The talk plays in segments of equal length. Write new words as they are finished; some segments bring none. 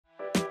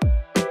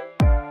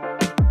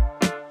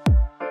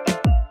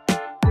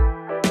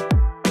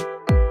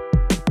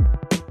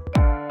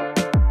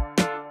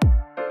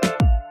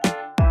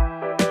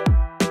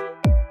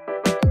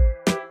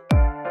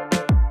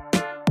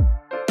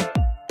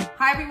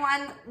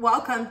everyone,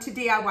 welcome to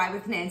DIY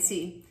with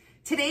Nancy.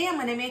 Today I'm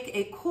going to make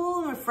a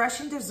cool and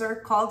refreshing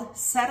dessert called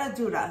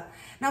serradura.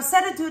 Now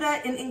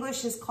serradura in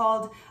English is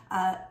called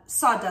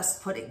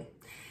sawdust pudding.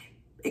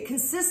 It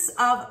consists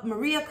of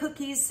Maria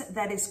cookies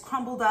that is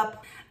crumbled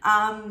up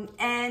and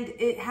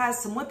it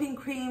has some whipping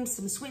cream,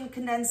 some sweetened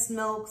condensed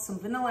milk, some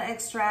vanilla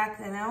extract,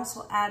 and I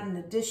also add an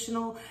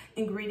additional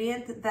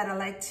ingredient that I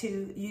like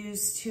to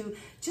use to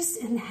just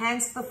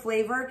enhance the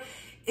flavor.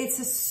 It's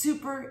a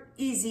super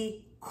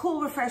easy,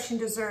 cool, refreshing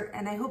dessert,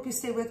 and I hope you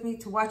stay with me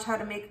to watch how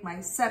to make my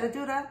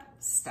serradura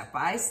step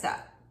by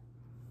step.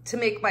 To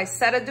make my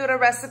serradura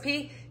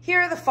recipe,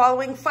 here are the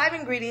following 5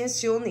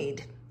 ingredients you'll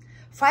need.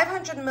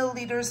 500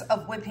 milliliters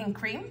of whipping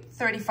cream,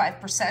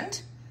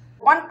 35%,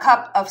 1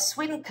 cup of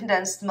sweetened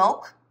condensed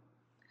milk,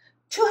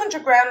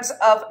 200 grams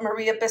of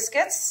Maria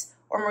biscuits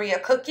or Maria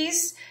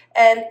cookies,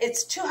 and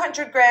it's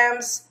 200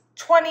 grams,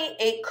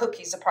 28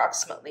 cookies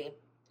approximately,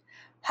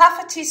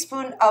 half a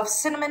teaspoon of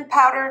cinnamon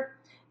powder,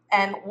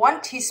 and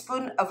 1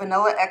 teaspoon of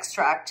vanilla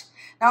extract.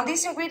 Now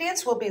these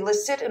ingredients will be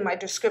listed in my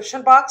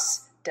description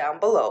box down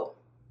below.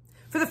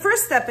 For the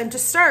first step and to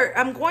start,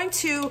 I'm going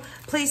to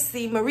place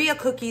the Maria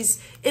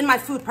cookies in my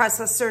food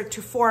processor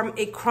to form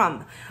a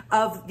crumb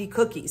of the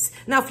cookies.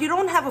 Now, if you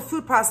don't have a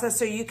food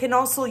processor, you can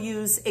also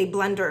use a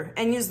blender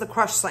and use the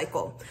crush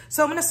cycle.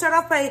 So I'm gonna start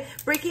off by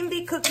breaking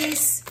the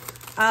cookies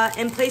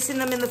and placing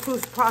them in the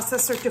food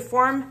processor to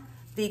form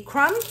the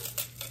crumb.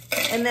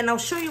 And then I'll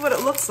show you what it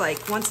looks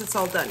like once it's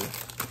all done.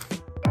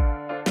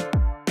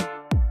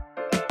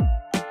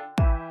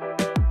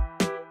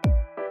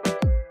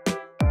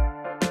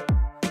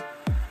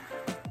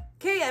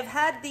 I've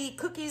had the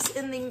cookies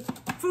in the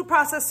food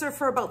processor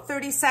for about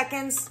 30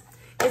 seconds.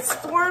 It's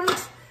formed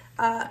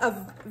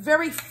a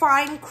very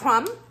fine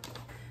crumb,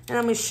 and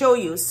I'm going to show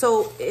you.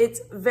 So it's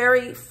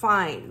very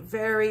fine,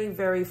 very,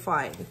 very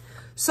fine.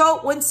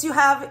 So once you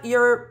have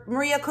your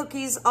Maria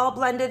cookies all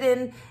blended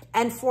in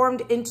and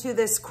formed into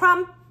this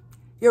crumb,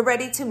 you're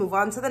ready to move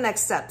on to the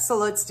next step. So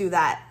let's do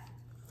that.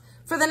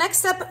 For the next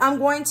step, I'm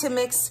going to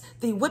mix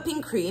the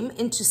whipping cream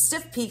into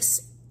stiff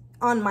peaks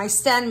on my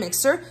stand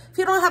mixer. If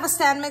you don't have a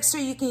stand mixer,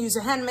 you can use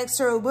a hand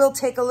mixer. It will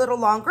take a little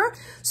longer.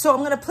 So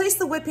I'm gonna place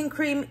the whipping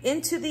cream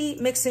into the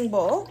mixing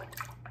bowl,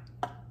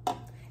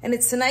 and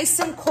it's nice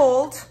and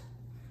cold.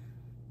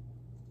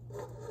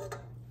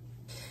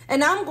 And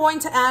now I'm going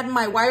to add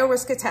my wire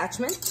whisk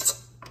attachment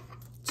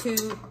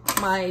to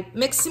my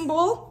mixing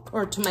bowl,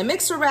 or to my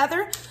mixer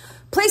rather.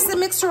 Place the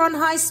mixer on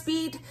high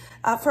speed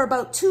for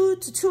about 2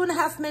 to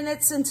 2.5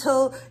 minutes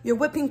until your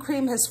whipping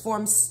cream has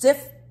formed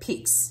stiff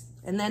peaks.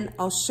 And then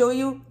I'll show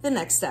you the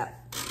next step.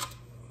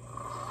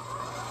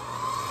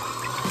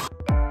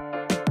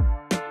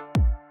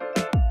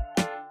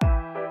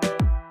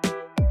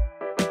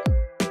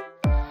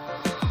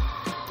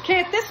 Okay,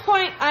 at this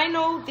point, I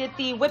know that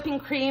the whipping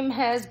cream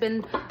has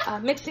been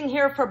mixing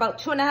here for about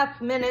 2.5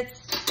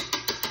 minutes.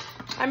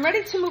 I'm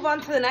ready to move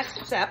on to the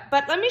next step,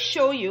 but let me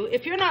show you.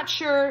 If you're not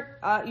sure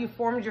you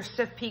formed your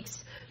stiff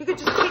peaks, you could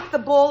just take the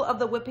bowl of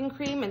the whipping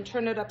cream and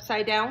turn it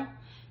upside down.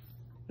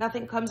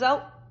 Nothing comes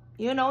out.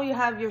 You know you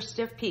have your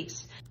stiff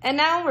peaks. And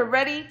now we're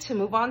ready to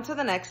move on to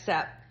the next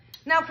step.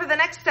 Now for the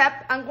next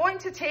step, I'm going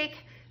to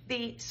take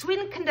the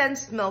sweetened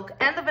condensed milk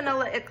and the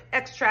vanilla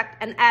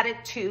extract and add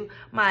it to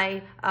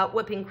my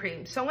whipping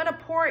cream. So I'm gonna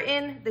pour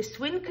in the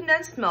sweetened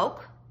condensed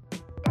milk.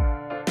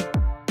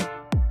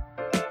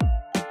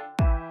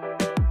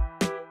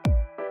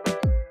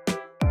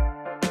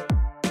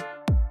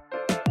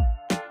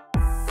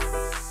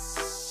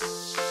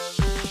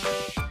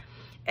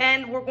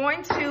 And we're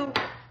going to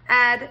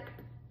add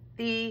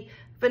the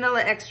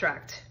vanilla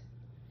extract.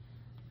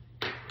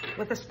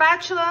 With a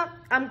spatula,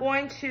 I'm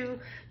going to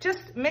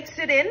just mix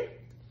it in.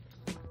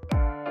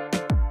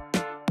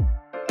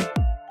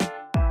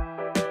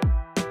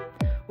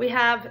 We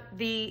have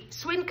the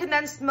sweetened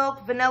condensed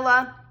milk,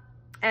 vanilla,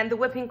 and the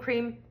whipping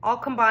cream all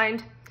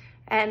combined,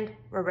 and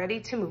we're ready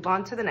to move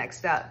on to the next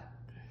step.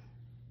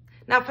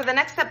 Now for the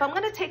next step, I'm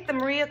going to take the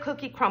Maria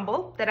cookie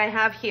crumble that I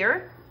have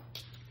here,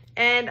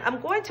 and I'm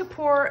going to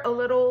pour a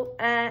little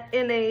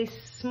in a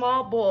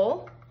small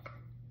bowl,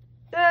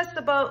 just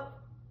about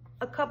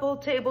a couple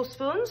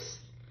tablespoons.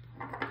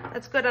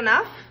 That's good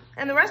enough.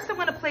 And the rest I'm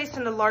going to place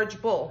in a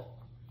large bowl.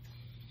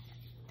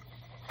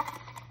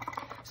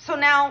 So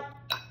now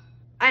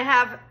I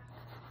have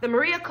the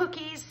Maria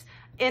cookies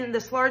in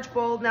this large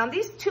bowl. Now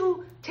these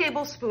 2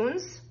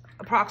 tablespoons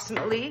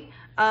approximately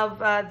of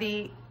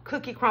the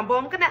cookie crumble,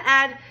 I'm going to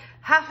add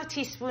half a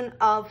teaspoon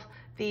of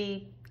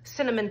the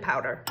cinnamon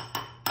powder.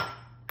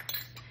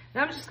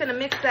 Now I'm just gonna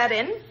mix that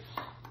in.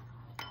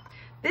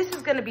 This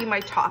is gonna be my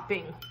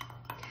topping.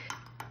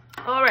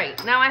 All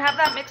right, now I have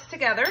that mixed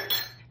together.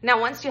 Now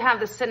once you have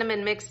the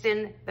cinnamon mixed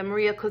in, the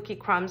Maria cookie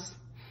crumbs,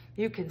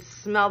 you can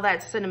smell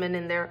that cinnamon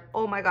in there.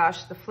 Oh my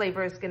gosh, the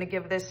flavor is gonna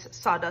give this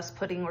sawdust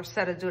pudding or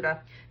serradura.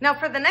 Now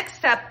for the next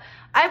step,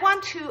 I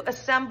want to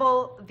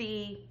assemble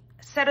the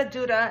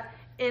serradura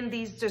in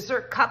these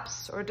dessert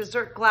cups or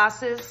dessert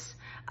glasses.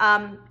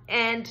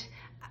 And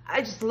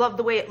I just love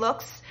the way it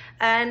looks.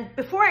 And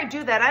before I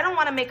do that, I don't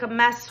want to make a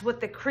mess with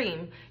the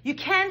cream. You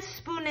can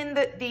spoon in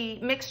the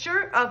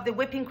mixture of the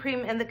whipping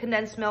cream and the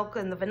condensed milk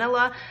and the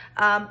vanilla,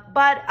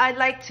 but I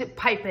like to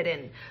pipe it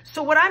in.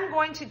 So what I'm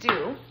going to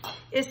do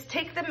is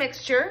take the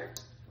mixture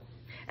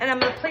and I'm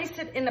going to place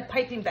it in a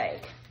piping bag.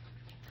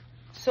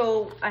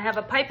 So I have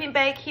a piping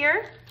bag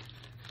here,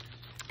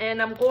 and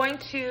I'm going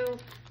to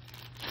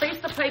place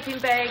the piping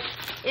bag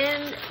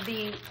in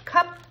the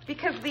cup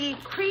because the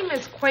cream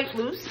is quite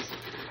loose.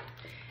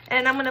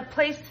 And I'm gonna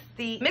place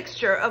the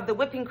mixture of the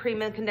whipping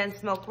cream and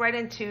condensed milk right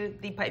into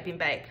the piping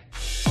bag.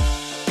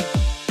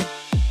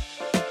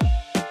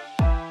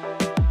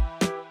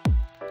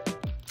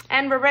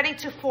 And we're ready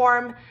to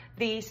form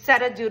the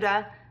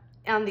serradura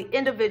on the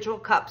individual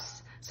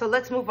cups. So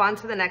let's move on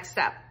to the next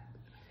step.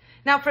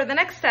 Now for the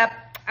next step,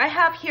 I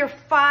have here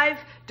 5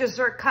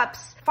 dessert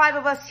cups, 5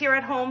 of us here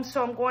at home,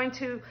 so I'm going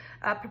to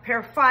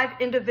prepare 5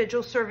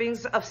 individual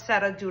servings of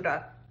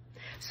serradura.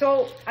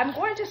 So I'm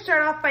going to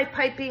start off by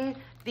piping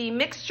the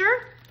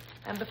mixture,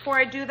 and before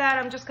I do that,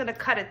 I'm just going to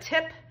cut a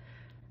tip,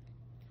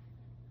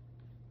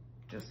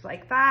 just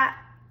like that.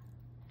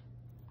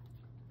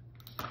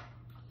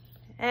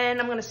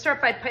 And I'm going to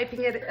start by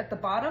piping it at the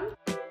bottom.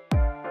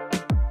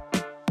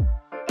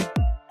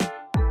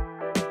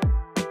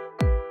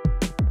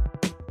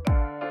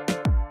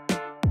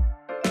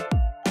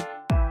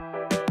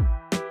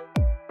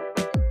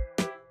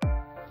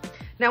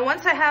 Now,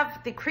 once I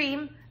have the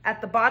cream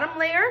at the bottom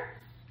layer,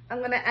 I'm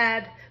going to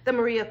add the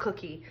Maria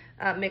cookie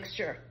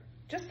mixture.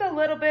 Just a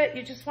little bit.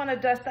 You just want to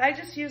dust. I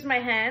just use my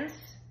hands.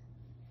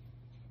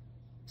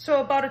 So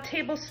about a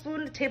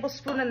tablespoon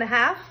and a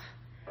half.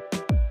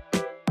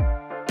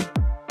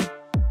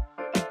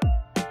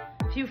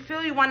 If you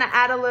feel you want to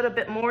add a little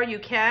bit more, you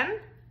can.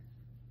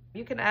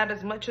 You can add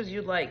as much as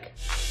you like.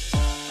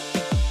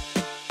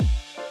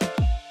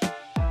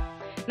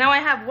 Now I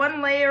have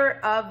 1 layer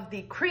of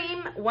the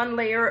cream, 1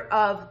 layer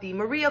of the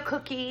Maria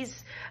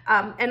cookies,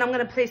 and I'm going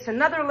to place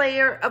another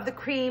layer of the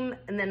cream,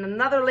 and then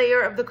another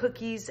layer of the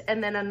cookies,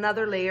 and then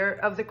another layer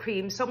of the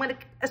cream. So I'm going to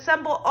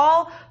assemble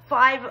all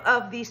 5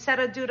 of the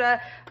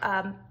serradura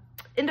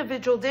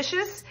individual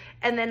dishes,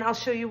 and then I'll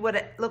show you what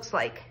it looks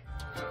like.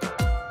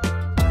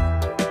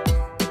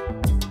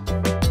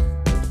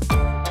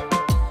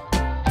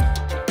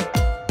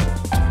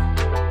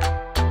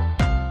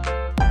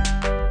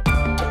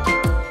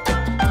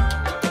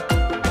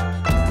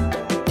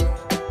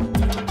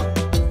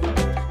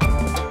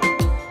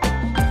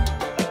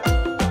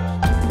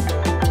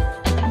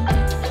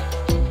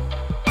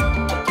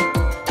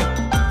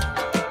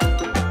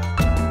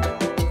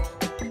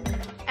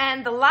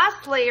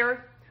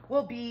 Layer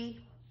will be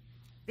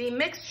the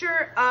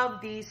mixture of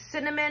the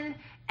cinnamon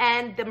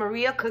and the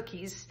Maria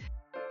cookies.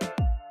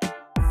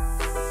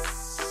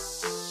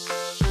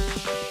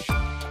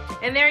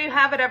 And there you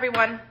have it,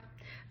 everyone.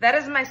 That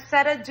is my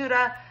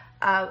serradura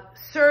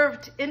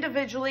served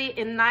individually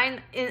in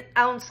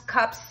 9-ounce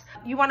cups.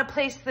 You want to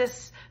place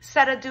this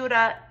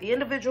serradura, the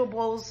individual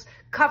bowls,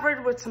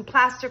 covered with some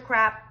plastic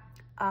wrap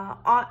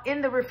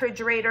in the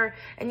refrigerator,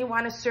 and you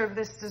want to serve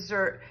this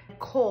dessert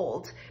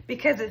cold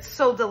because it's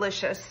so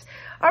delicious.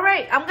 All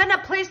right, I'm gonna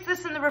place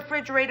this in the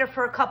refrigerator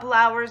for a couple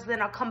hours, then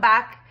I'll come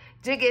back,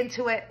 dig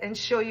into it, and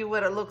show you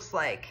what it looks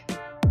like.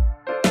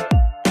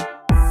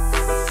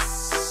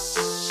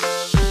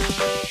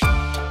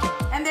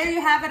 And there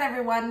you have it,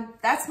 everyone.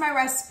 That's my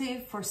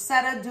recipe for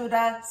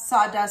serradura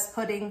sawdust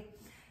pudding.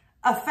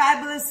 A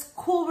fabulous,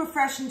 cool,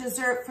 refreshing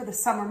dessert for the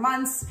summer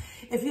months.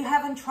 If you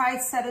haven't tried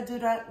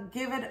serradura,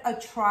 give it a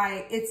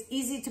try. It's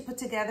easy to put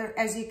together,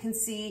 as you can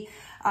see.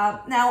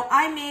 Now,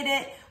 I made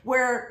it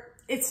where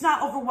it's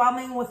not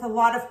overwhelming with a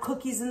lot of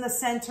cookies in the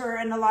center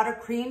and a lot of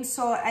cream.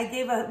 So I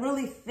gave a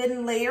really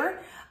thin layer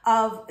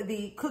of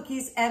the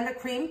cookies and the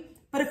cream.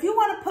 But if you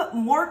want to put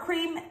more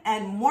cream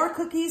and more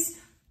cookies,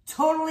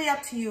 totally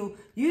up to you.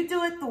 You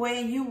do it the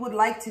way you would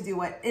like to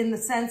do it, in the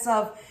sense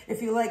of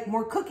if you like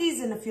more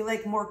cookies and if you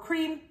like more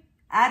cream,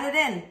 add it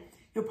in.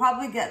 You'll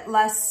probably get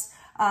less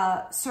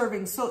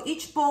servings. So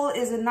each bowl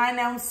is a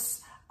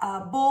 9-ounce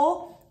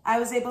bowl. I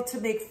was able to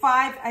make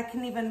 5. I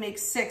can even make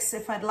 6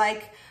 if I'd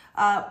like,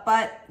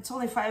 but it's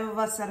only 5 of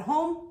us at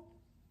home.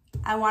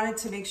 I wanted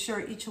to make sure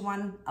each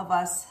one of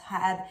us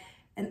had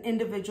an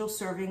individual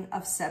serving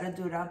of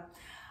serradura.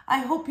 I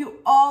hope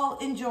you all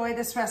enjoy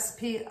this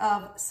recipe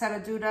of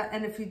serradura,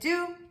 and if you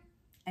do,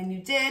 and you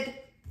did,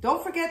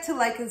 don't forget to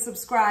like and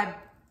subscribe.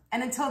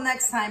 And until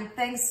next time,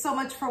 thanks so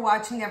much for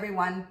watching,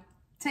 everyone.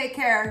 Take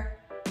care.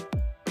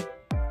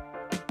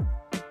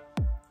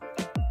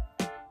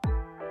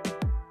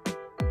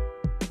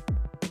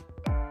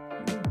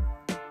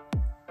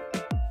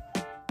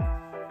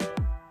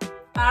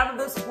 Out of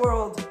this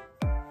world.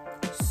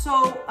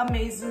 So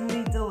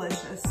amazingly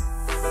delicious.